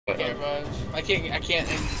can't revive. I can't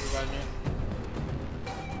end revive me.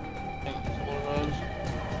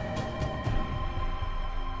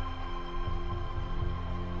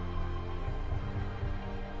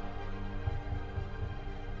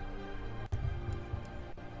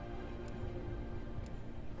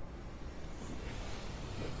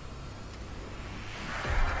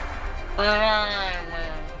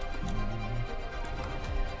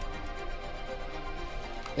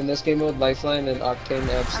 In this game mode, Lifeline and Octane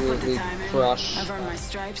absolutely crush. I've earned my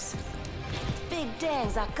stripes. Big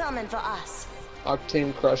Dangs are coming for us.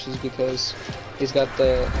 Octane crushes because he's got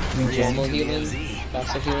the normal healing,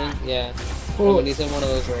 passive healing, yeah. And when he's in one of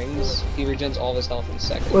those rings, he regens all of his health in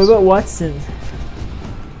seconds. What about Watson?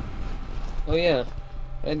 Oh yeah,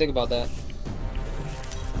 I didn't think about that.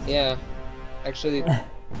 Yeah, actually,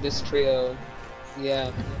 this trio,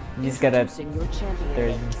 yeah. You just gotta Introducing your champion.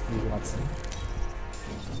 third Steve Watson.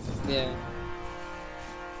 Yeah.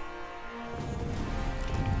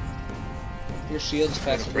 Your shield's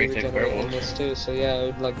passively regenerate in this too, so yeah,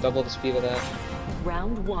 it would like double the speed of that.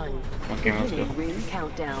 Round 1. Okay, let's go. Ring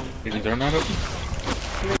countdown. Is the door not open?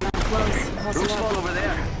 You're not close. Hustle up. over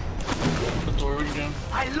there. What door are you doing?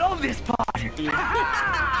 I love this part.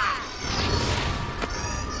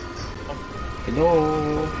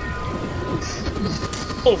 Hello.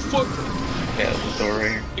 Oh fuck! Yeah, there's a door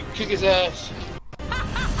right here. Kick his ass.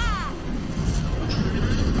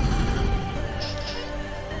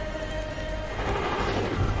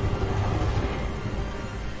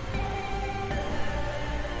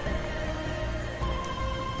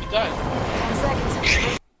 He died. 10 seconds.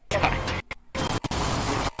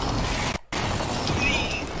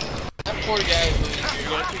 That poor guy is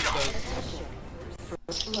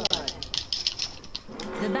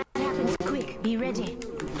The battle happens quick. Be ready.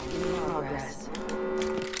 Progress.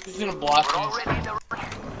 he's gonna block me.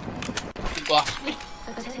 He blocked me.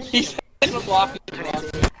 He's gonna block me.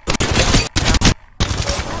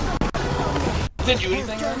 Didn't do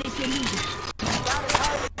anything.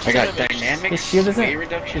 I got dynamic His shield weight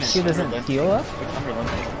reduction. His shield doesn't heal up?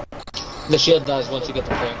 The shield does once you get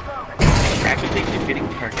the full. Activate defeating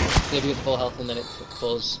target. You have to get full health and then it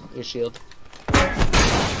pulls your shield.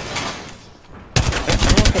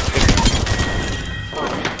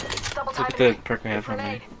 Look at the perk I have on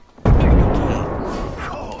me.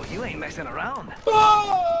 Oh, you ain't messing around.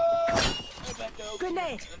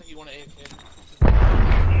 Grenade. You want to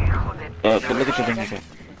But look at the thing I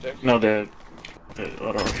got. No, the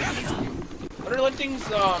auto. Underlending's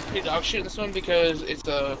pretty dog shit in this one because it's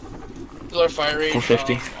a lower fire rate.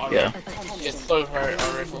 450. Yeah. It's lower fire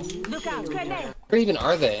rifle. Look out. Grenade. Where even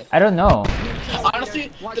are they? I don't know.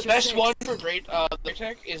 Honestly, the best one for great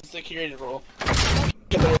tech is the curated roll.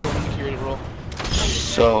 The curated roll.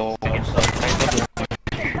 So.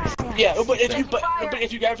 Yeah, but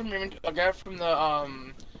if you grab from your grab from the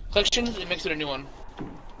collections, it makes it a new one.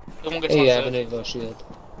 It won't get Hey, you have sunset. an Evo shield.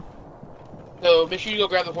 So make sure you go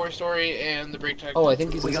grab the horror story and the break tech. Oh, I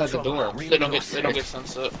think he's inside the door. They don't get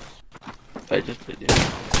sunset. I just did, yeah.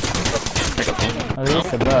 I got one. Oh, there's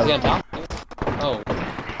Is he above. on top? Oh.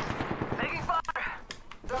 Taking fire.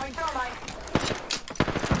 Throwing thermite.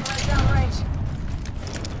 Right down range.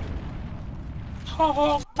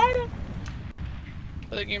 Oh, fighter!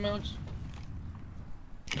 Other game modes.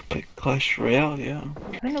 Pick Clash Royale, yeah.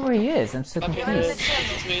 I don't know where he is. I'm so Up here, confused.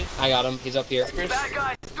 I got him. He's up here. Bad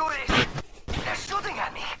guys, do this. They're shooting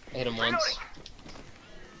at me. I hit him once.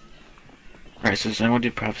 Alright, so does anyone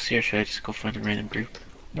do prophecy or should I just go find a random group?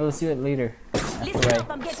 No, let's do it later. Listen Right. up.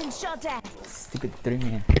 I'm getting shot at. Stupid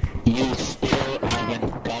 3-man. You still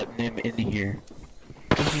haven't gotten him in here.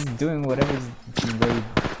 He's just doing whatever's delayed.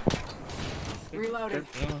 Reloading.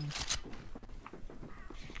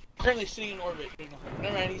 Currently sitting in orbit.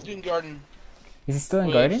 Never mind, he's doing garden. Is he still in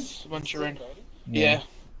with garden? A bunch of random. Yeah.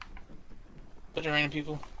 Bunch of random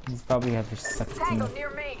people. He's probably have to suck the team.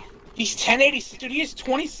 near me. He's 1080. Dude, he has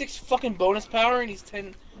 26 fucking bonus power and he's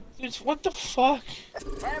 10. Dude, what the fuck?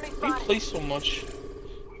 Enemy Why he plays so much?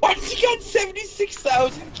 Why has he got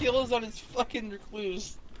 76,000 kills on his fucking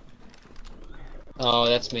recluse? Oh,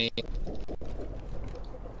 that's me.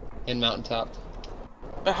 In Mountaintop.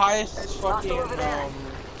 My highest is fucking,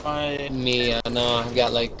 my... Me, no, I've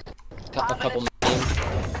got like a couple million.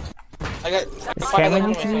 I got... Does Cameron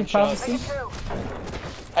need to do prophecy?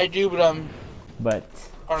 I do, but I'm But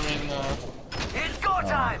farming, It's go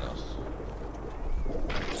time.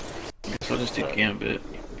 So I'll just do Gambit.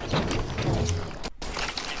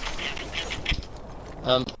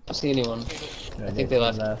 I don't see anyone. I think they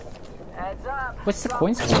left. Heads up. What's the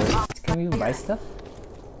coins for? Can we even buy stuff?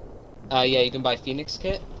 Yeah, you can buy Phoenix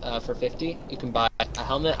kit for 50. You can buy a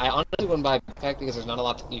helmet. I honestly wouldn't buy a backpack because there's not a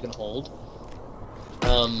lot that you can hold.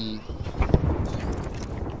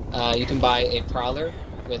 You can buy a Prowler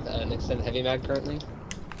with an extended heavy mag currently.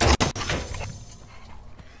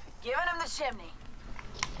 Giving him the chimney.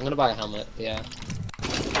 I'm gonna buy a helmet, yeah.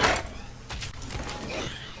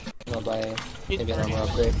 I'm gonna buy maybe an armor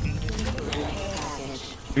upgrade.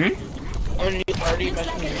 Already Looks like a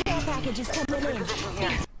mentioned. care package is coming in.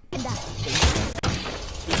 And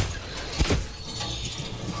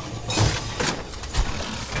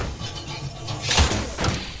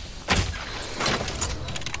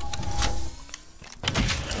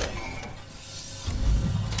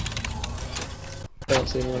Don't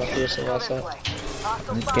see anyone up here, so what's that?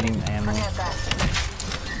 I'm just getting ammo.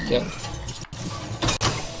 Yep.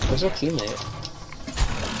 Where's our teammate?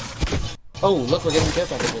 Oh, look, we're getting care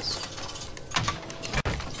packages.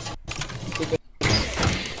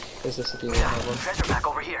 Is this if you have one? Treasure pack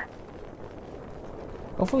over here.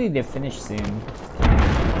 Hopefully they finish soon. we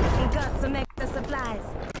got some extra supplies.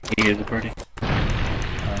 He is the party.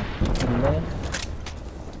 Left.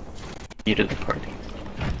 He did the party.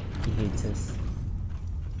 He hates us.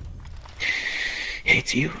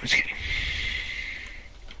 Hates you? Just kidding.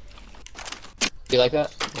 Do you like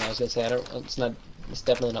that? Yeah, I was gonna say, I don't, it's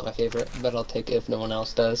definitely not my favorite, but I'll take it if no one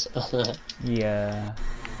else does. Yeah.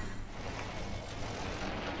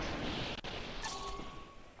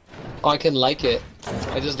 Oh, I can like it.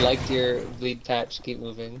 I just liked your bleed patch, keep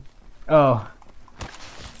moving. Oh.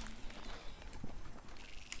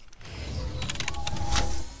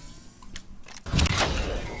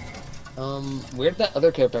 Where'd that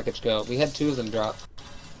other care package go? We had 2 of them drop.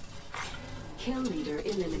 Kill leader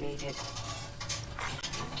eliminated.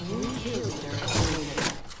 Kill leader eliminated.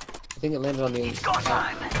 I think it landed on the... Go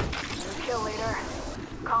time. Kill leader.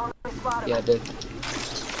 Calling me spotted. Yeah, it did.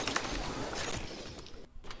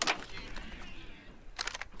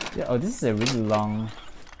 Yeah, oh, this is a really long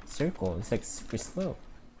circle. It's like super slow.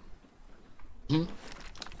 Hmm?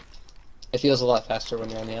 It feels a lot faster when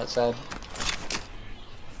you're on the outside.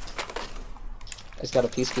 I just got a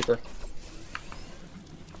peacekeeper.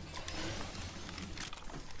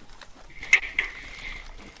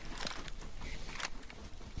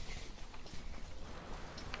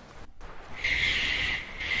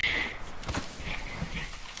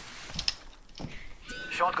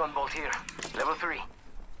 Shotgun bolt here. Level 3.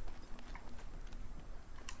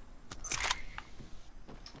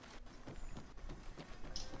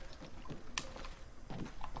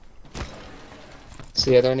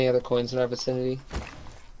 See, are there any other coins in our vicinity?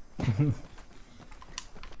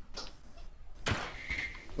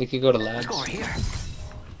 We could go to labs. Let's go over here.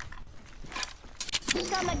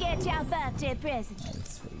 Come and get your birthday present.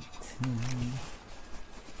 Let's wait.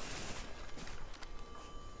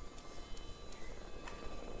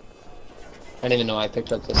 I didn't even know I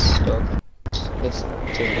picked up this scope. It's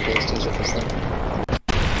too ridiculous to use with this thing.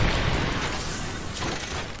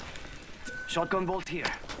 Shotgun bolt here.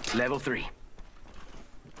 Level 3.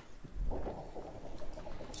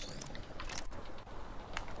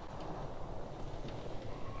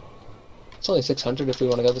 It's only 600 if we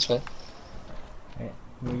want to go this way. Alright,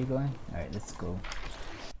 where are you going? Alright, let's go.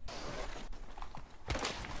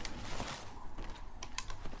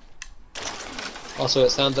 Also, it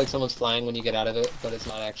sounds like someone's flying when you get out of it, but it's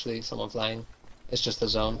not actually someone flying. It's just the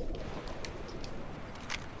zone.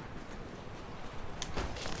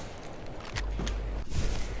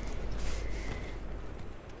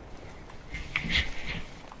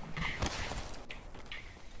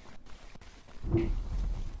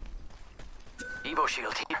 Evo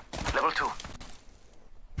shield here. Level 2.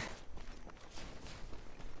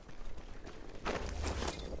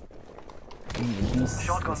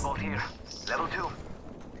 Shotgun bolt here. Level 2.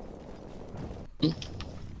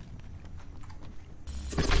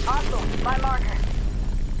 Hostile, my marker.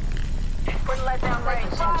 Put lead down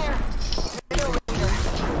range. Fire! Kill leader.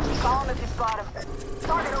 Call him if you spot him.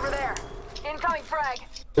 Target over there. Incoming frag.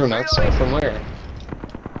 Through nuts, from where?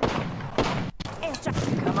 Extra.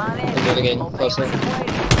 Come on in. I'm moving in closer. Getting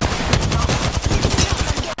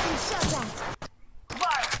shot at.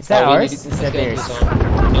 Is that Oh, we ours? need- Is let's that get into theirs? the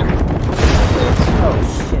zone. Nope. Oh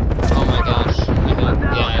shit. Oh my gosh.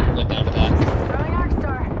 Yeah, I went down to that. Throwing Arc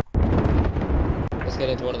Star. Let's get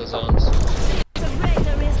into one of the zones. The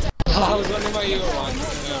raider is the Oh, I was wondering why you were walking. No,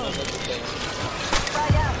 that's the thing.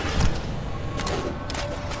 Frag out.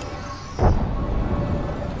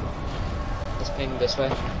 Let's ping this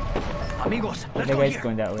way. Amigos, The let's go guy's here.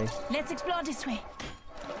 going that way. Let's explore this way.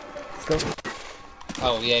 Let's go.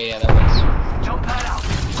 Oh, yeah, that works. Jump pad out.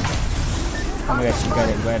 Oh my gosh, you got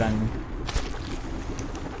it right on.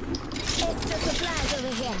 Extra supplies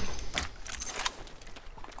over here.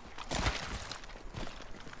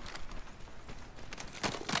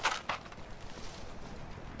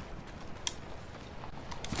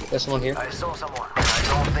 There's someone here. I saw someone. I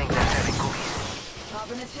don't think they're having cookies.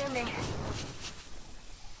 Top in the chimney.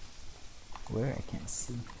 Where? I can't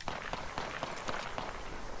see.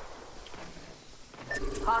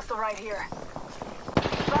 Hostile right here.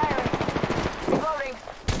 Firing. Reloading.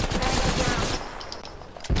 Standing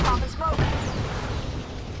down. Popping smoke.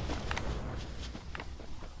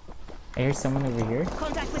 I hear someone over here.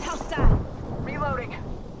 Contact with hostile. Reloading.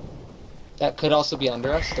 That could also be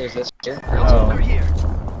under us. There's this here. Oh. Here.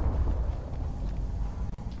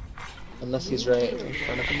 Unless he's right in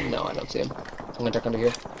front of him. No, I don't see him. I'm gonna check under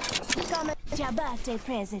here. Come at your birthday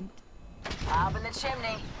present. Top in the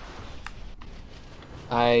chimney.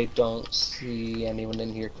 I don't see anyone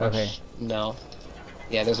in here. Crush. Okay. No.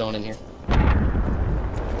 Yeah, there's no one in here.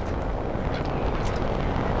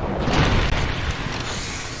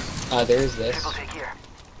 There's this. Triple take here.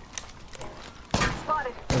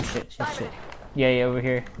 Spotted. Oh shit. Yeah, over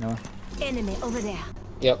here. No. Enemy over there.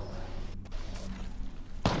 Yep.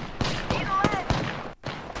 Need a lead.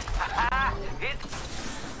 Hit.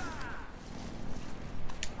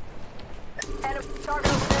 Enemy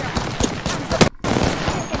target over there.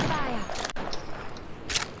 Taking fire.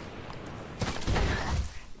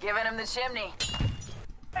 Giving him the chimney.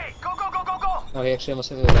 Hey, go, go, go, go, go! Oh, he actually almost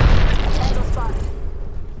hit me with that. Handle spotted.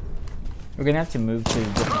 We're gonna have to move to.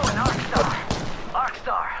 Throwing Arc Star. Arc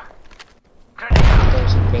Star. Grenade.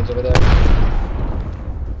 There's some veins over there.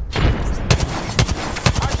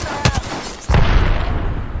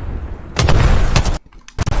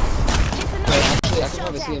 Wait, actually, I can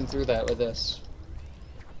probably see him through that with this.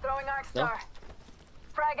 Throwing Arc No? Star.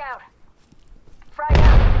 Frag out. Frag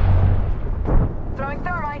out. Throwing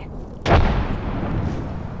thermite.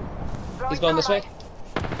 He's going this way.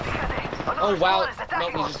 Oh wow! Nope,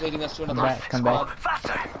 Nope, he's just leading us to another Come squad. back.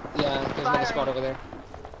 Faster. Yeah, there's another squad over there.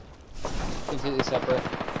 Completely separate.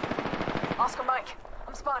 Oscar Mike,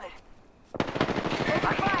 I'm spotted. Taking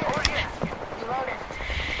fire. Over here. Reloading.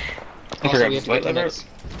 Also, we have to Light get to lever? next.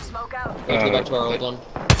 Smoke out. We have to go back to our old one.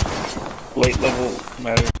 Late level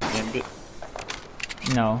matter gambit.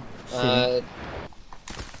 No.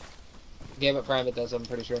 Gambit Prime it does, I'm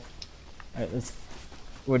pretty sure. Alright, let's.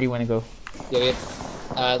 Where do you want to go? Yeah, we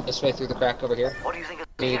have, this way through the crack over here. What do you think is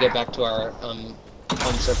We need to get back to our, home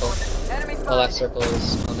circle. Enemy The last spotted. circle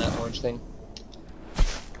is on that orange thing.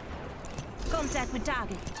 Contact with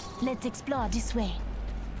target. Let's explore this way.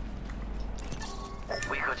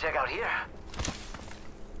 We could check out here.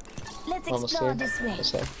 Let's Almost explore here. this way.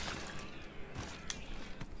 This way.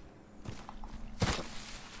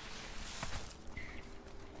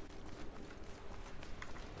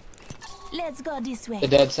 Let's go this way. The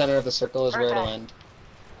dead center of the circle is where it'll end.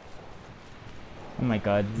 Oh my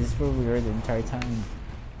god, this is where we were the entire time.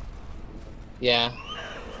 Yeah,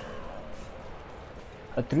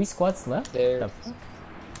 3 squads left? there. The fuck?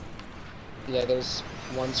 Yeah, there's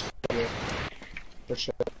one squad here. For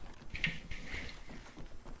sure.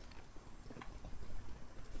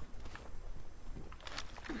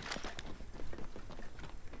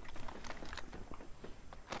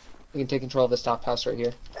 We can take control of this top house right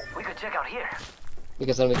here. We could check out here.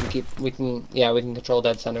 Because then we can control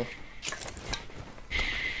dead center.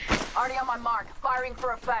 Already on my mark. Firing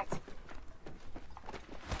for effect.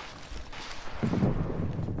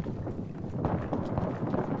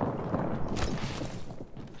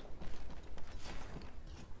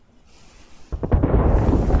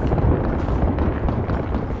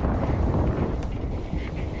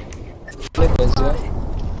 Coins do you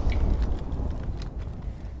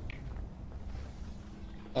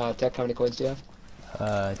have? Tech, how many coins do you have?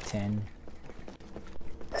 10.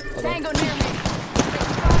 Okay. Tango near me.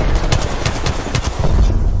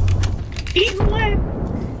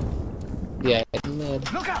 Yeah, it's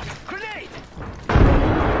mad. Look out! Grenade!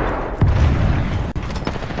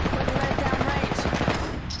 Putting lead down range.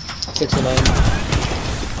 69.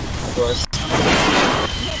 Of course.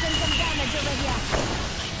 Getting some damage over here.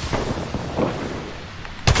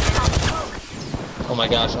 Oh my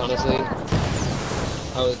gosh, honestly.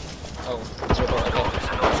 I was. Oh, it's right there. Okay.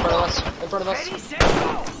 In front of us. In front of us. Ready, set, go!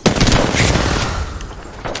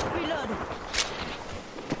 Reload.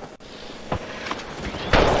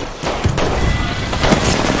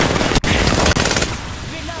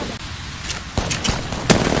 Reload.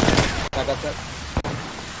 I got that.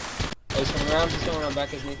 Oh, he's coming around. He's coming around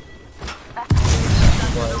back, isn't he? The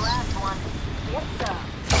Was. last one. Get some.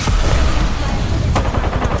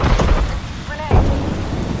 Grenade.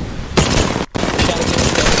 Gotta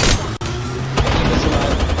keep this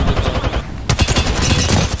alive.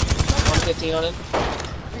 115 on him.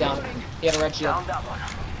 Down. He had a red shield. Down that one.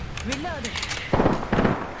 Reload.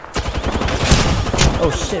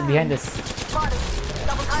 Oh shit, behind us. Spotted.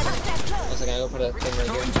 Double timer. One second, I go put a thing right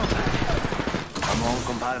here. Come on,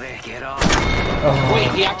 compadre, get up. Oh.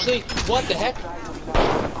 Wait, he actually. What the heck?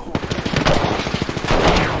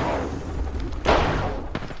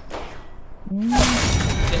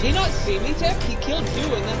 Did he not see me, Tech? He killed you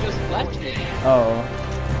and then just left me. Oh.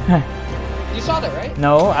 You saw that, right?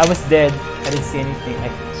 No, I was dead. I didn't see anything.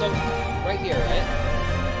 So, right here, right?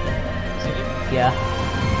 See me?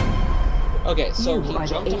 Yeah. Okay, so You he are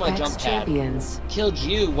jumped the to my Apex jump pad, champions. killed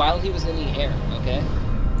you while he was in the air, okay?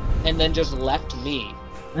 And then just left me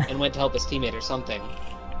and went to help his teammate or something.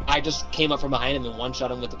 I just came up from behind him and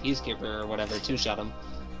one-shot him with the Peacekeeper or whatever, two-shot him.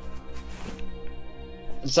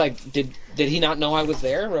 It's like, did he not know I was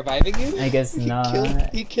there, reviving you? I guess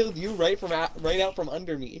not. He killed you right out from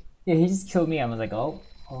under me. Yeah, he just killed me. I was like, oh,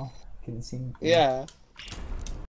 couldn't see anything. Yeah.